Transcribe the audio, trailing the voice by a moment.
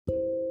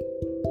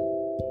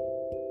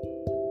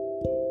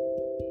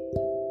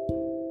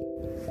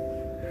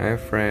Hi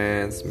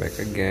friends, back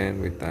again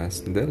with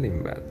us, the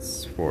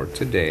Limbats. For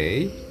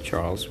today,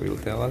 Charles will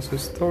tell us a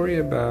story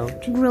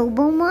about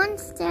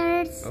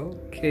Robo-Monsters.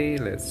 Okay,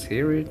 let's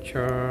hear it,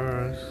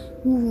 Charles.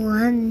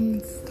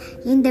 Once,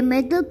 in the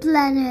middle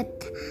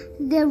planet,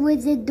 there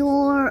was a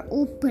door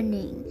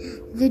opening.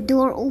 The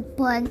door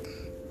opened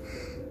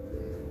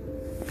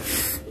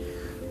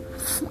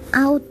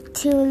out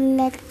to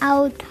let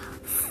out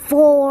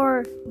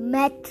 4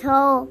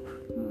 metal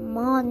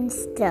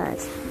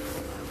monsters.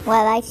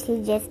 Well, I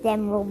suggest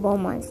them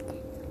Robo-Monsters.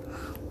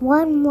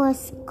 One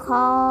was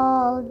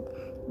called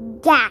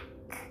Jack,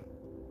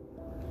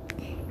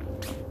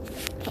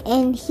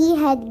 and he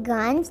had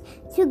guns,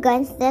 2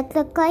 guns that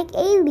looked like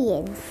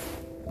aliens.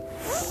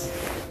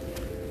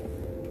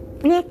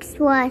 Next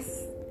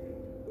was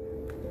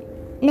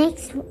an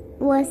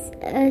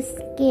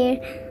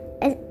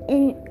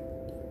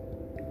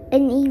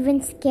even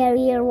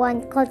scarier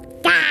one called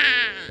Ka.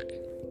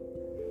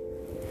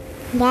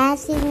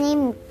 That's his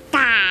name,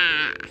 Ka.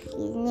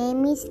 His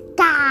name is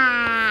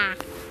Ka.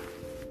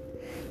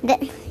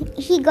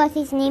 He got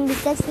his name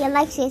because he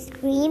likes to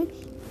scream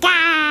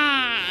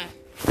Ka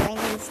when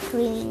he's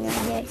screaming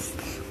others,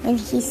 when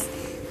he's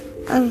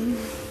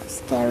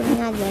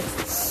scaring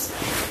others.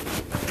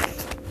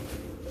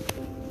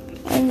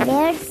 And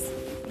there's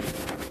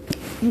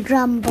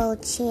Grumble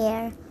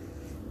Chair,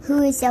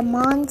 who is a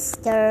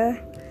monster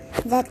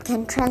that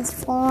can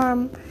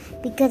transform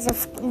because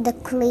of the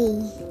clay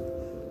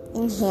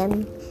in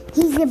him.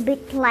 He's a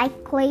bit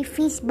like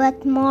Clayfish,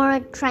 but more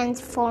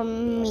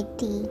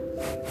transformity,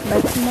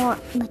 but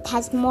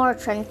has more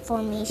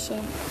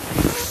transformation.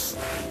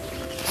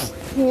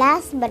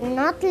 Last but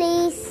not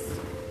least,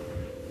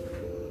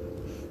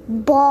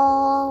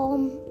 Ball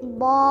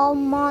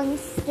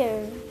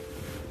Monster,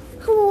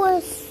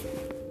 who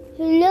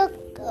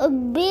looked a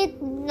bit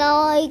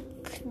like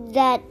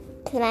that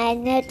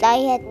planet I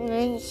had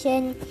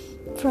mentioned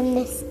from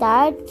the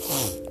start,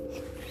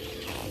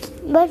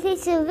 but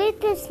it's a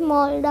bit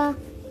smaller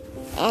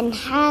and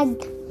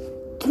had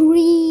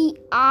 3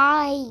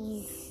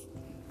 eyes.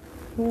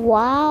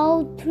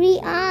 Wow, 3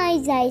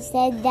 eyes! I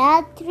said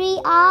that, 3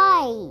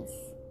 eyes.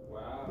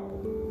 Wow.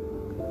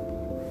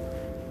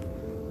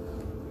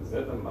 Is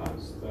that a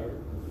monster?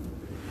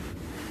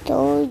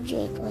 Told you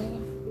it was a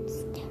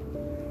monster.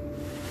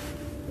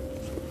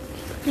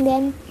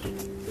 Then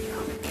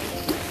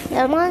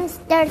the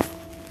monster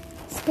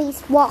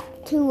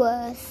spacewalked to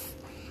us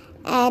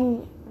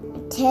and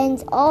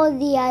turns all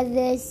the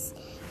others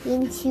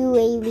into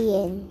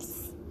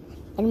aliens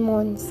and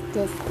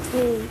monsters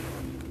too.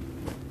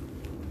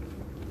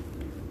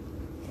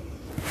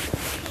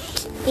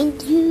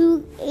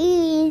 Into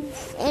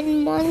aliens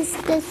and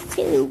monsters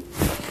too.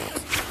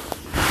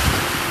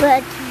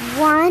 But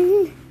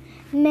one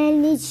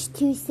managed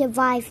to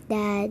survive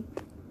that.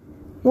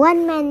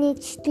 One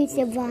managed to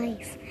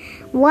survive.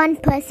 One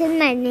person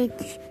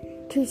managed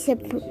to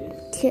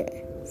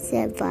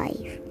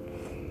survive.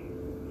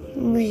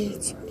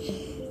 Which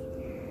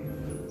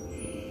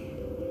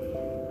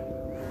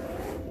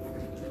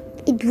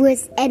it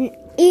was an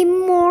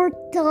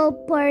immortal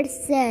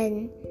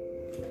person.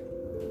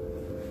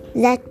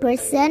 That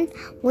person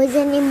was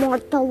an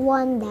immortal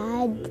one,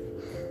 Dad.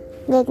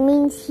 That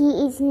means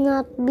he is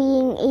not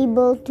being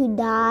able to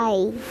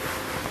die.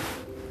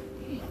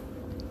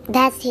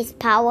 That's his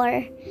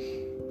power.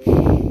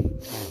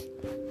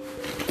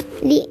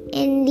 The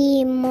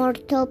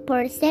immortal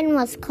person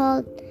was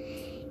called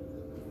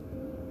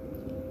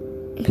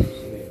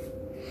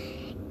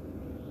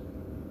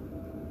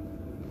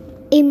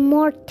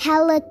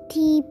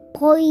Immortality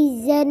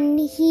Poison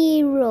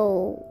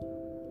Hero.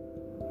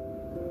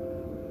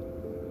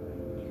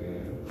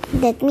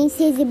 That means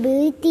his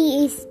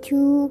ability is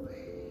to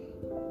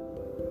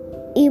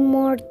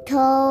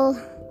immortal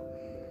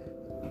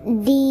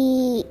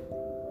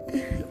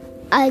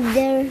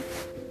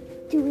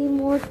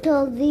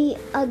the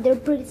other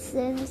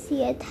persons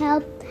he had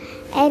helped,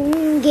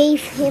 and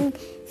gave him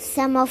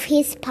some of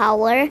his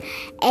power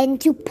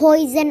and to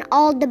poison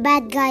all the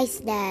bad guys,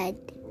 Dad.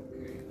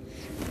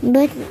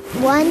 But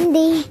one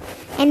day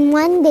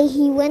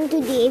he went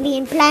to the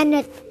alien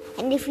planet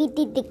and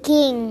defeated the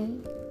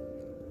king.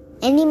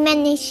 And he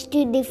managed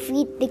to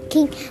defeat the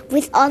king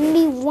with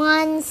only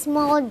 1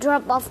 small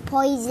drop of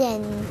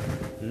poison.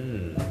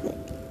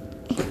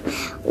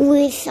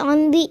 With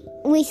only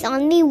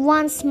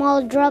 1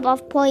 small drop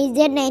of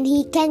poison, and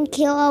he can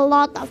kill a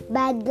lot of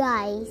bad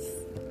guys.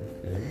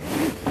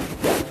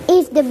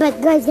 If the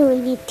bad guys are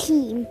in a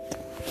team.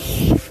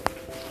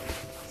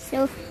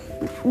 So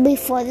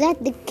before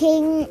that, the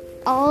king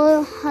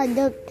all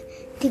huddled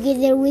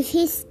together with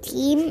his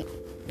team.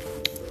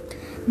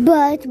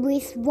 But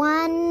with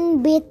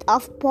 1 bit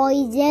of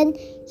poison,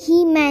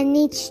 he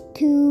managed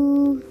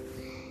to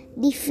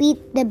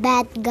defeat the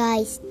bad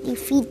guys,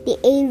 defeat the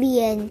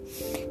alien.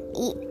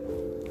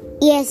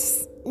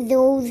 Yes,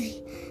 though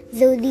the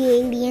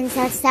aliens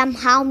are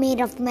somehow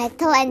made of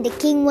metal, and the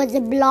king was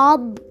a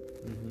blob.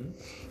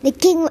 The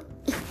king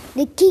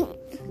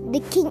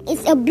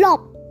is a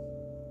blob.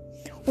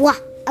 Wow,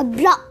 a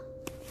blob.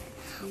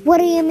 What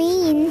do you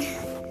mean?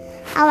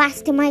 I'll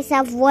ask to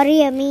myself, what do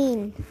you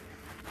mean?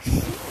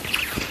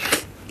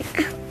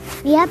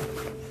 Yep.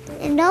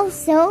 And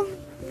also,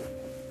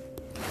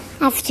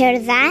 after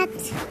that,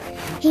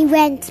 he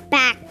went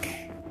back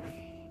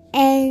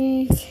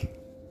and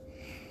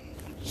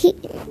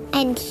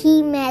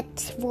he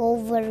met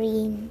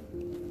Wolverine.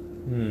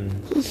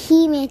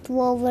 He met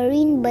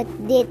Wolverine but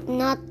did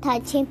not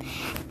touch him.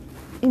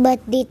 But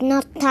did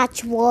not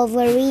touch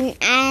Wolverine,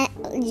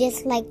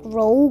 just like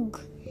Rogue.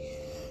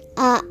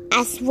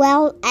 As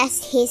well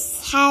as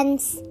his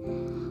hands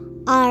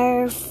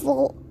are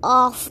full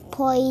of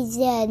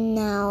poison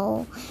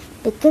now,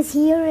 because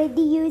he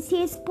already used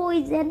his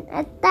poison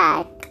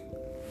attack.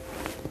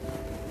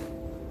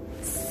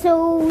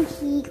 So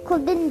he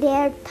couldn't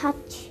dare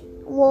touch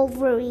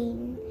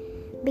Wolverine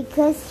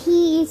because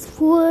he is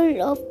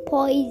full of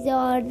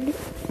poison.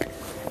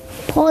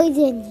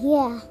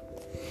 Yeah.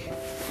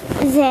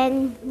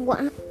 Then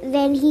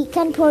he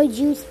can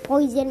produce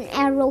poison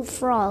arrow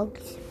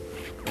frogs.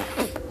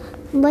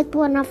 But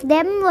one of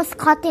them was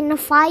caught in a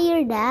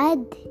fire,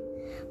 Dad.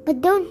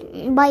 Set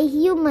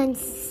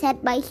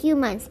by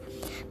humans.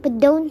 But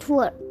don't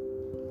worry.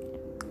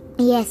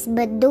 Yes,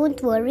 but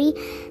don't worry,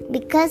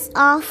 because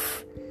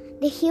of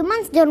the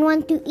humans don't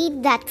want to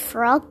eat that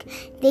frog.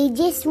 They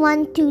just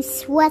want to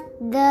sweat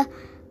the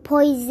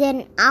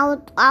poison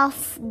out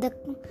of the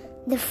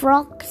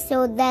frog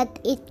so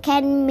that they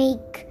can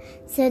make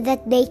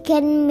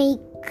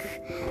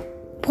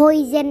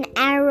poison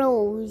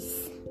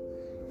arrows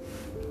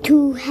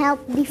to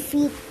help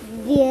defeat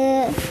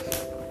the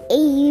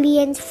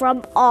aliens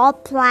from all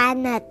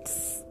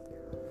planets.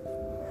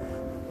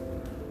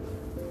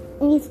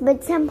 Yes,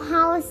 but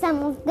somehow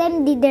some of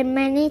them didn't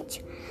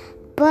manage.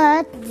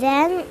 But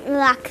then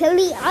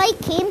luckily I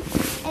came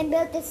and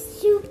built a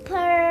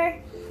super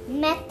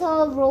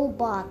metal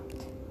robot,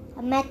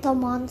 a metal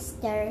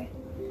monster.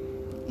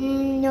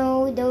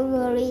 No, don't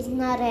worry, it's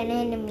not an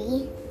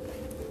enemy.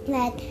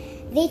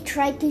 They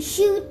tried to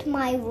shoot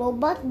my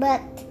robot,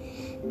 but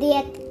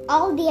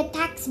all the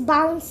attacks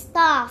bounced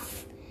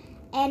off,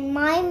 and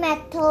my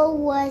metal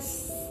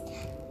was.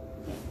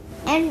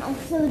 And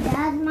also,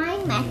 Dad, my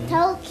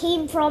metal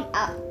came from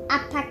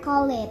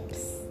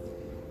Apocalypse.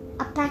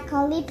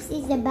 Apocalypse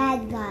is the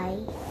bad guy.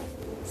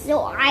 So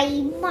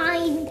I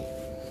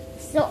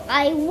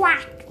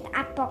whacked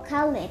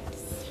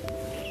Apocalypse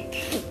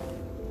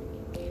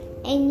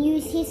and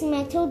used his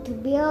metal to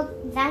build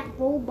that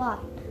robot.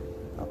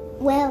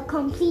 Well,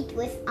 complete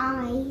with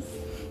eyes.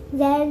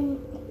 Then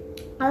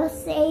I'll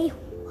say,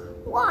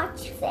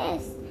 watch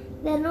this.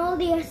 Then all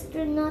the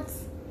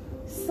astronauts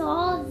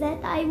saw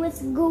that I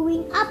was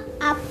going up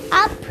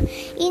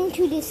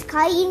into the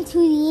sky, into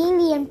the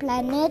alien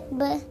planet,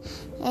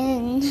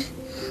 and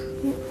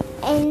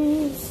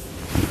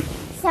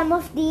some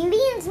of the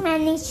aliens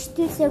managed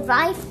to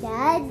survive,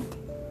 Dad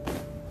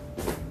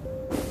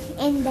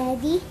and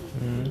Daddy.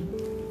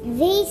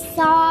 They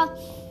saw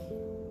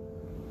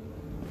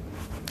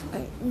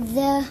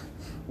the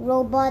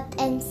robot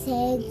and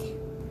said,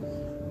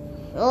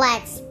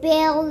 let's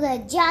build a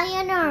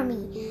giant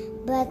army.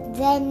 But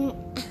then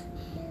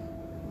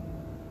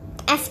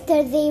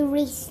after the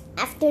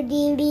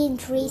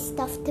aliens raced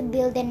off to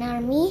build an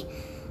army,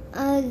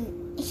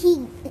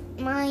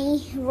 my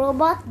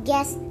robot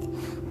guessed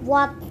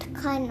what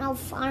kind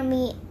of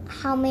army,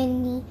 how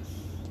many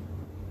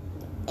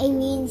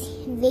aliens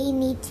they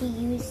need to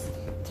use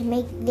to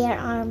make their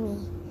army.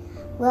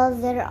 Well,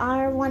 there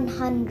are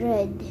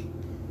 100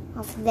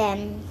 of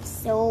them,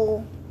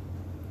 so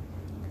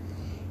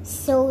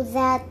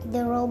that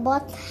the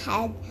robot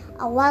had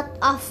a lot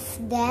of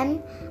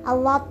them, a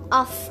lot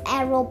of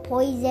arrow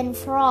poison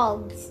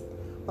frogs.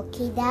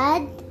 Okay,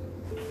 Dad?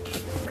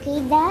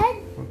 Okay.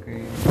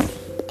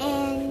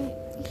 And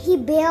he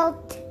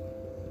built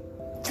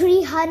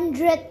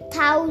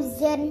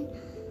 300,000.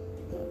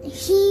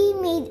 He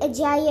made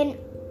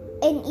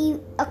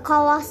a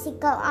colossal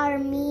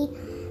army.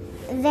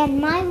 Then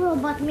my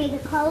robot made a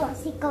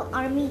colossal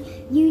army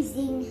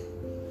using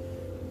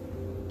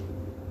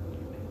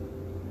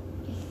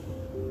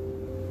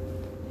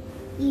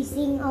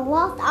a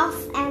lot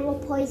of arrow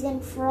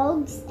poison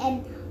frogs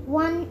and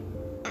one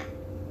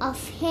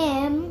of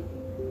him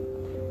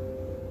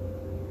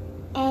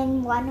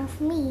and one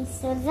of me.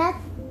 So that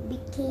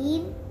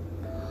became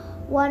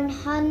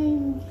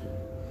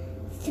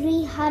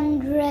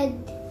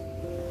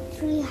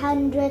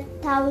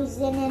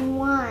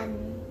 300,001.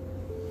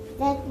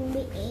 That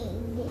made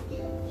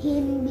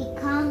him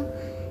become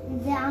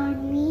the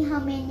army. How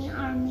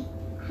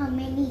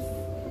many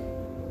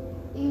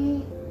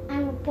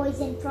arrow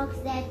poison frogs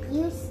that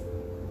use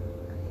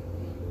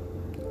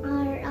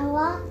are a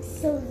lot,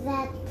 so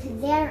that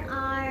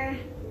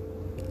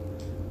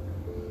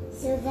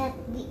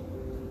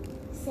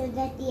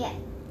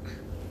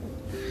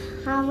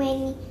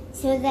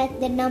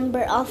the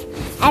number of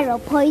arrow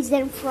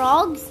poison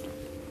frogs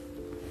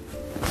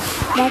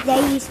that I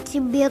used to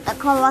build a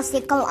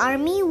colossal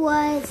army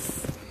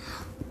was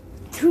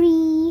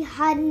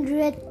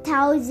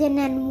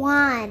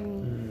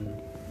 300,001.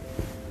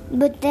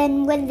 But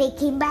then when they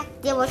came back,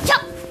 they were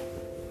shocked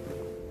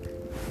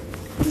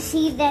to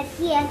see that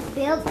he has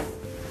built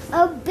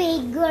a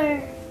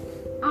bigger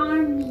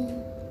army.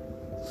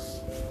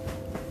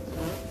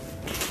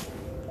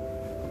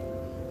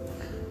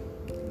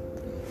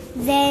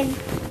 Then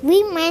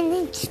we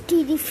managed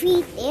to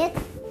defeat it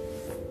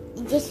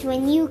just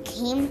when you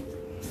came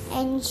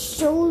and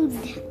showed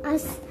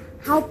us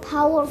how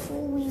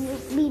powerful we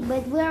would be,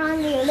 but we're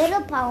only a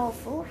little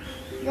powerful.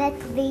 But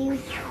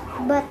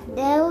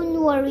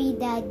don't worry,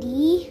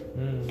 Daddy.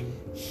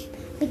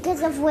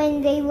 Because of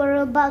when they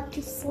were about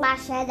to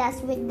slash at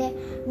us with the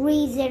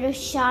razor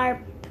sharp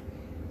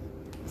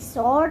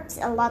swords,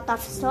 a lot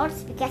of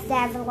swords, because they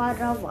have a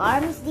lot of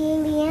arms, the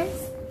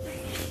aliens.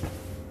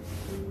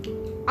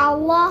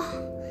 Allah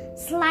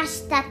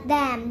slashed at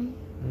them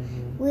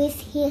with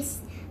his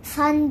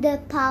thunder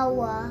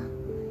power.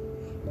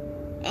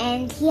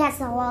 And he has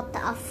a lot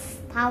of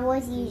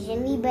powers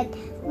usually, but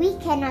we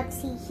cannot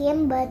see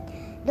him. But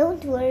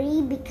don't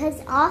worry,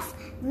 because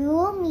we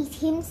will meet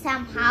him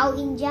somehow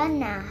in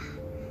Jannah.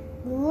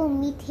 We will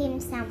meet him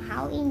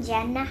somehow in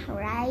Jannah,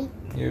 right?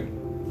 Yeah.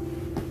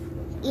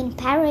 In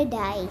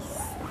paradise.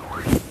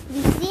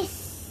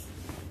 This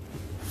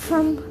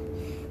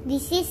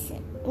is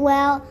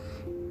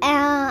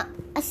a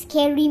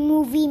scary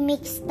movie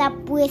mixed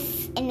up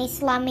with an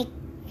Islamic.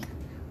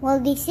 Well,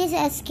 this is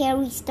a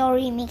scary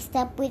story mixed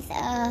up with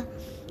a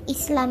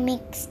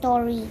Islamic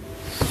story.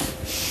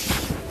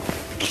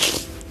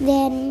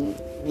 Then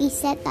we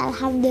said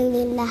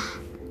Alhamdulillah.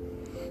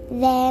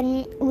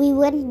 Then we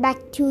went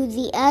back to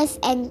the earth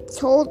and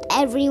told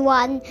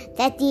everyone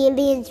that the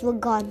aliens were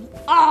gone.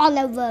 All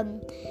of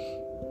them.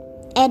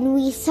 And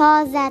we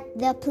saw that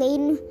the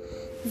plane,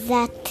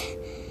 that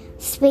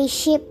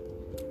spaceship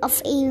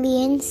of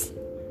aliens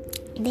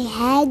they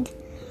had,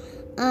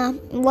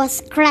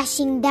 was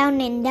crashing down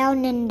and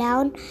down and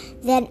down,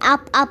 then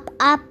up,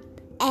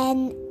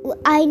 and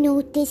I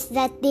noticed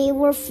that they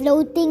were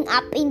floating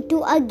up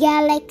into a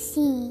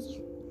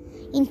galaxy.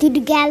 Into the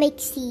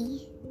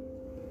galaxy,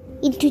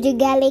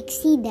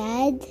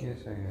 Dad. Yes,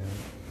 I am.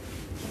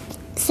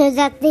 So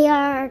that they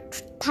are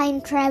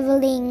time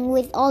traveling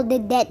with all the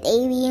dead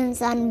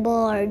aliens on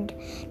board.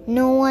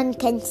 No one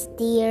can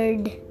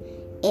steer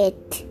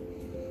it.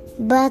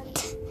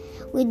 But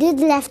we did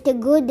left a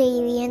good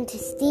alien to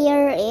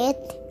steer it.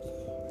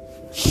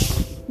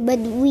 But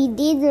we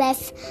did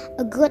left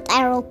a good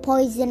arrow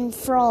poison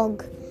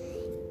frog.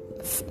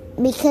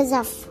 Because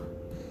of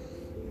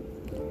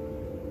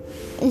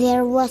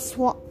there was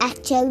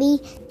actually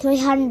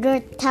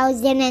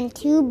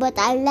 300,002, but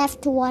I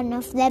left one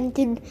of them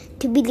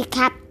to be the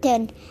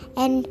captain.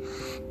 And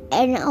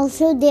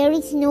also there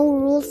is no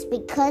rules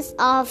because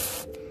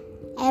of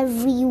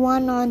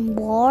everyone on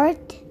board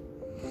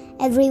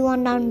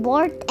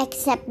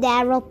except the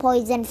arrow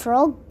poison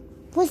frog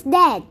was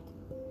dead.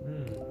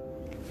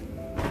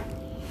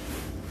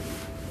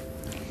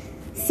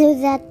 So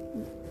that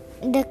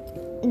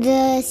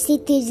the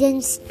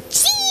citizens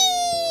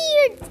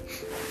cheered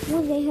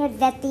when they heard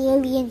that the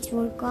aliens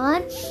were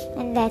gone.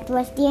 And that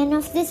was the end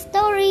of the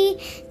story.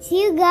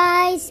 See you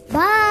guys. Bye.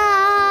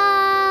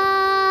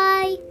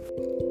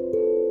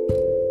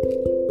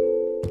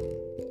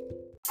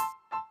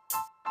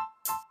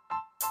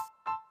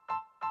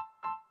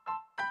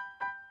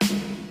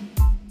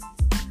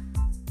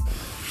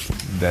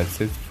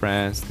 That's it,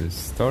 friends. The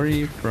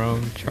story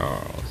from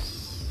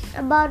Charles.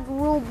 About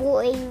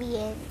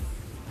Robo-Aliens.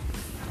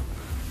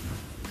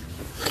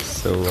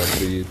 So what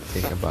do you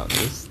think about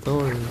this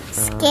story?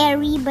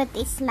 Scary but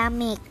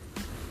Islamic.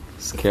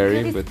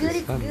 Scary but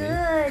Islamic.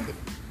 Good.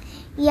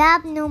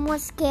 Yup, no more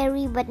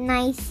scary but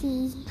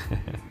nicey.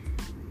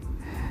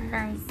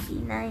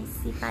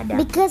 Nicey, padam.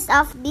 Because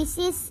of this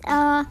is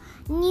a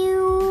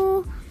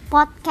new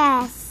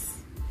podcast.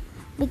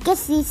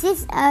 Because this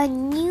is a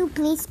new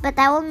place, but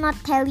I will not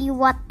tell you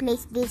what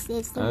place this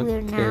is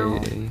now.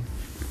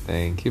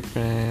 Thank you,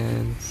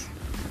 friends.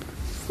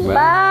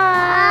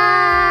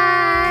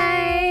 Bye.